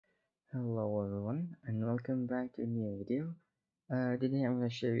Hello everyone and welcome back to a new video. Today I'm going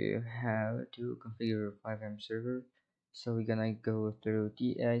to show you how to configure your FiveM server. So we're gonna go through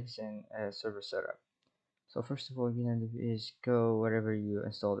TX and server setup. So first of all, you're gonna do is go wherever you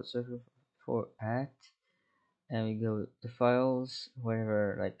install the server for at, and we go to files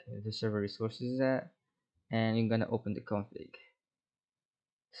wherever like the server resources is at, and you're gonna open the config.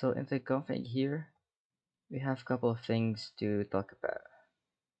 So in the config here, we have a couple of things to talk about.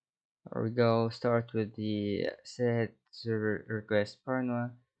 Or we go start with the set server request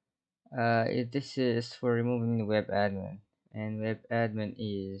paranoia. This is for removing the web admin, and web admin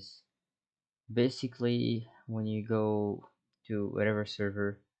is basically when you go to whatever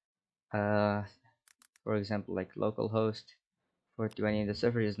server, uh, for example, like localhost 4020, the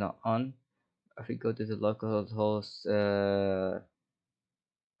server is not on. If you go to the localhost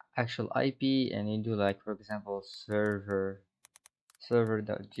actual IP and you do like for example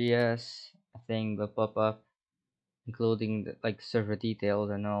server.js, a thing will pop up including the, like server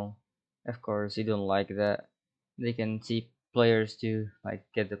details and all. Of course, you don't like that. They can see players to like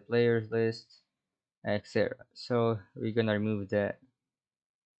get the players list, etc. So we're gonna remove that.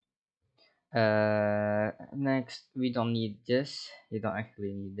 Next, we don't need this. You don't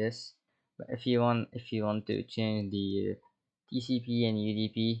actually need this. But if you want to change the TCP and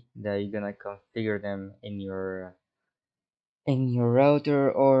UDP, that you're gonna configure them in your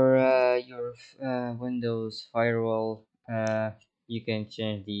router or your Windows firewall. You can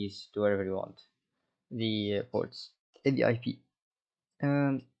change these to whatever you want. The ports and the IP.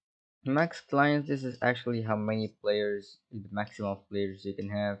 Um, Max clients. This is actually how many players, the maximum of players you can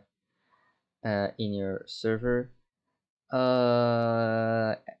have in your server.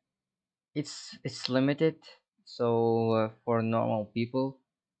 Uh, it's limited. So for normal people,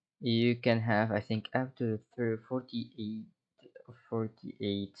 you can have I think up to 48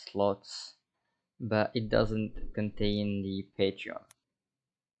 slots, but it doesn't contain the Patreon.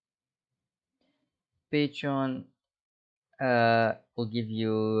 Patreon will give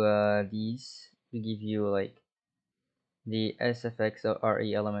you these. Will give you like the SFX or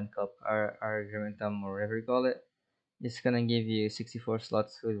RE element cup or argumentum or whatever you call it. It's gonna give you 64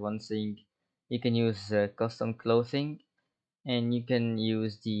 slots with one sync. You can use custom clothing, and you can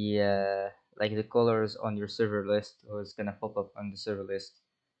use the like the colors on your server list, or it's gonna pop up on the server list.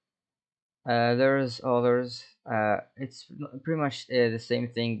 There's others. It's pretty much the same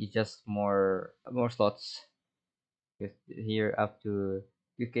thing, just more slots. With here up to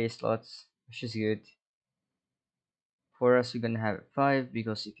 2k slots, which is good. For us, we're gonna have 5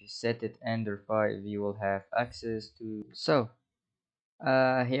 because if you set it under 5, you will have access to. So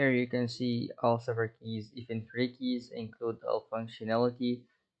here you can see all server keys. Even free keys include all functionality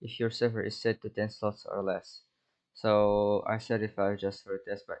if your server is set to 10 slots or less. So I set it 5 just for a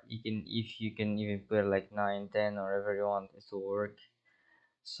test, but you can even put like 9, 10 or whatever you want, it will work.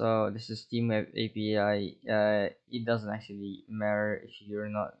 So this is TeamWeb API. It doesn't actually matter if you're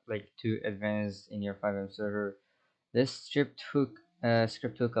not like too advanced in your FiveM server. This script hook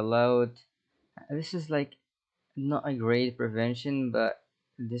allowed. This is like not a great prevention, but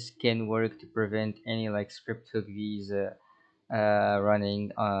this can work to prevent any like script hook vs running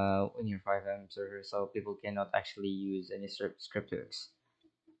in your FiveM server, so people cannot actually use any script hooks.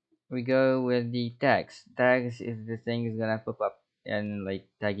 We go with the tags. Tags is the thing is gonna pop up and like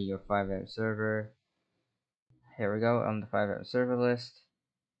tagging your FiveM server. Here we go on the FiveM server list.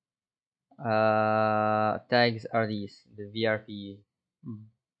 Tags are these: the VRP,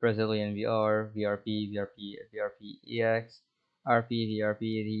 Brazilian VR, VRP, VRP, VRP EX, RP, VRP.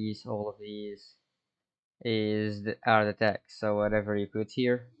 These, all of these are the tags. So whatever you put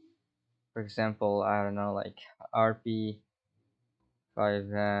here, for example, I don't know, like RP,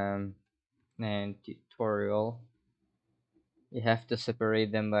 FiveM, and tutorial. You have to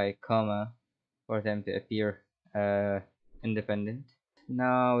separate them by comma for them to appear independent.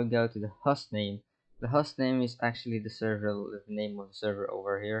 Now we go to the host name. The host name is actually the name of the server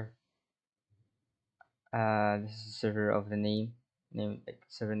over here. This is the server of the name like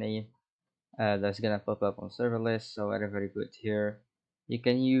server name. That's gonna pop up on server list. So whatever you put here, you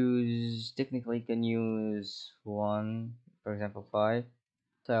can use technically you can use one, for example 5.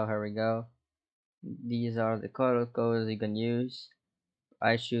 So here we go. These are the color codes you can use.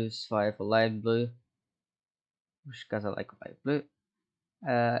 I choose 5 for light blue, because I like light blue.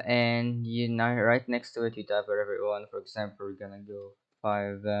 And you now right next to it you type whatever you want. For example, we're gonna go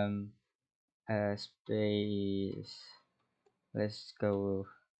 5 space, let's go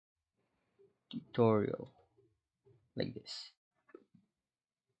tutorial, like this.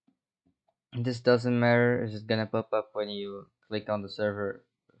 This doesn't matter, it's just gonna pop up when you click on the server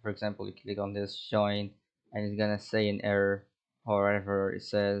for example, you click on this join, and it's gonna say an error or whatever it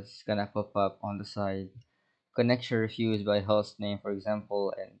says. It's gonna pop up on the side. Connection refused by host name, for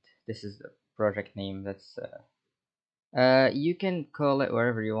example, and this is the project name. That's you can call it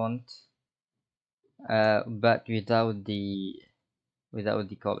wherever you want, but without the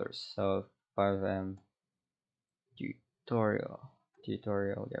colors. So FiveM tutorial,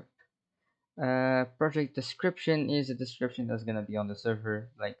 yep. Project description is a description that's gonna be on the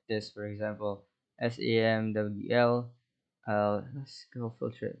server, like this, for example, SAMWL. Let's go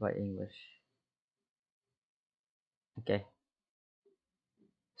filter it by English. Okay,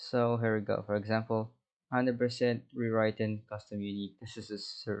 so here we go. For example, 100% rewritten custom unique. This is a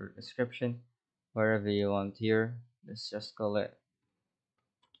server description. Wherever you want here, let's just call it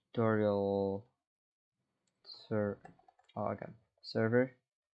tutorial ser oh, okay. server.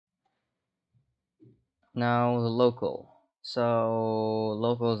 Now the local. So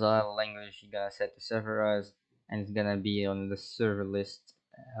locals are the language you gotta set to server as, and it's gonna be on the server list.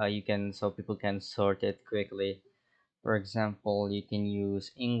 You can so people can sort it quickly. For example, you can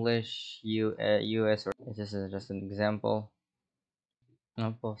use English, US, or this is just an example.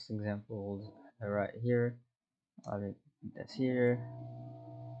 I'll post examples right here. I'll link this here.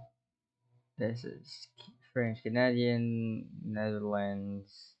 This is French Canadian,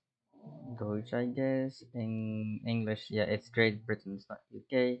 Netherlands, Deutsch, I guess. In English, yeah, it's Great Britain, it's not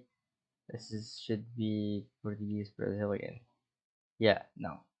UK. This is should be Portuguese, Brazilian. Yeah,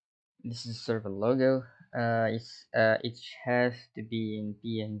 no. This is sort of a logo. It has to be in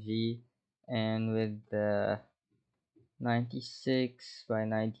PNG and with the 96 by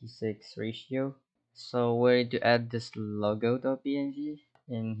 96 ratio. So where to add this logo to PNG?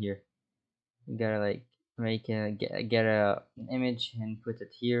 In here. You gotta like get an image and put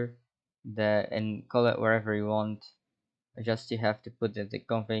it here. And call it wherever you want. Just you have to put the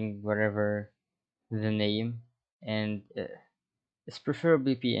config wherever the name, and it's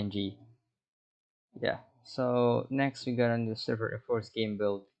preferably PNG. Yeah. So next we got on the server enforce game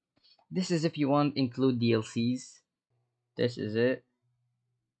build. This is if you want include DLCs. This is it.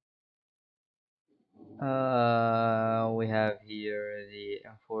 We have here the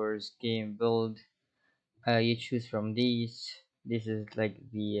enforce game build. You choose from these. This is like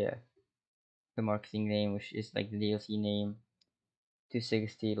the marketing name, which is like the DLC name.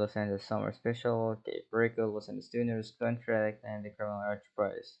 260 Los Angeles Summer Special, Cape Rico, Los Angeles Tuners Contract, and the Criminal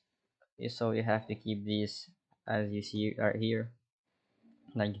Enterprise. So you have to keep these as you see right here,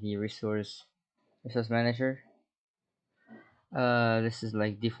 like the resource manager. This is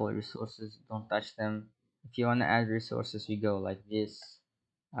like default resources. Don't touch them. If you want to add resources, we go like this.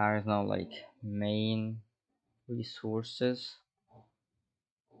 There's no like main resources.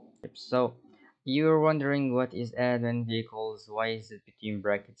 So you're wondering what is admin vehicles? Why is it between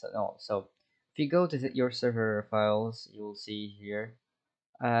brackets and all? So if you go to your server files, you'll see here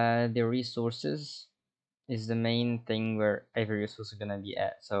the resources is the main thing where every resource is gonna be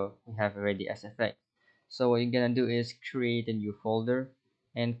at. So we have already SFX. So what you're gonna do is create a new folder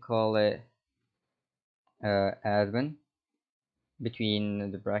and call it admin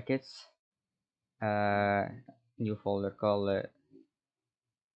between the brackets. New folder, call it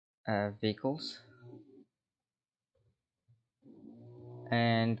vehicles,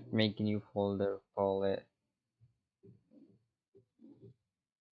 and make a new folder, call it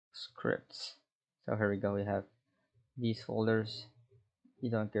scripts. So here we go, we have these folders. You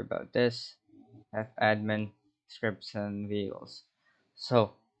don't care about this. Have admin, scripts, and vehicles.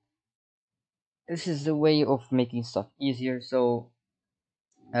 So this is the way of making stuff easier. So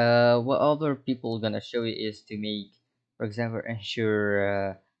what other people gonna show you is to make, for example,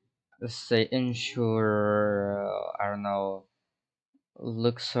 ensure let's say ensure I don't know,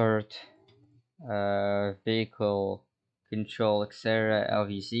 look sort vehicle control, etc.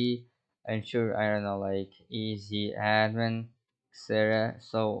 LVC, ensure I don't know, like easy admin, etc.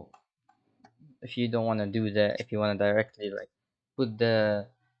 So if you don't want to do that, if you want to directly like put the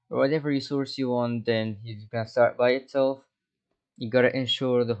whatever resource you want, then you can start by itself. You gotta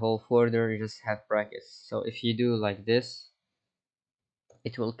ensure the whole folder you just have brackets. So if you do like this,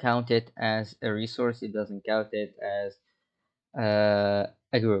 it will count it as a resource. It doesn't count it as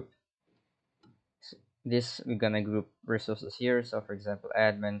a group. This we're gonna group resources here. So for example,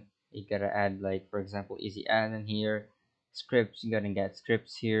 admin, you gotta add like for example easy admin here. Scripts, you gotta get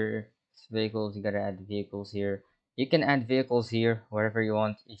scripts here. Vehicles, you gotta add vehicles here. You can add vehicles here wherever you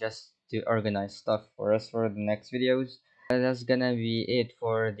want. You just to organize stuff for us for the next videos. That's gonna be it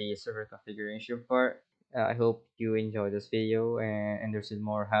for the server configuration part. I hope you enjoyed this video and understood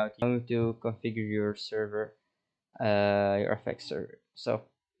more how to configure your server, your FX server. So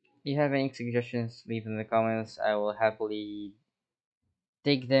you have any suggestions, leave in the comments. I will happily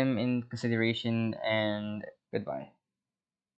take them in consideration, and goodbye.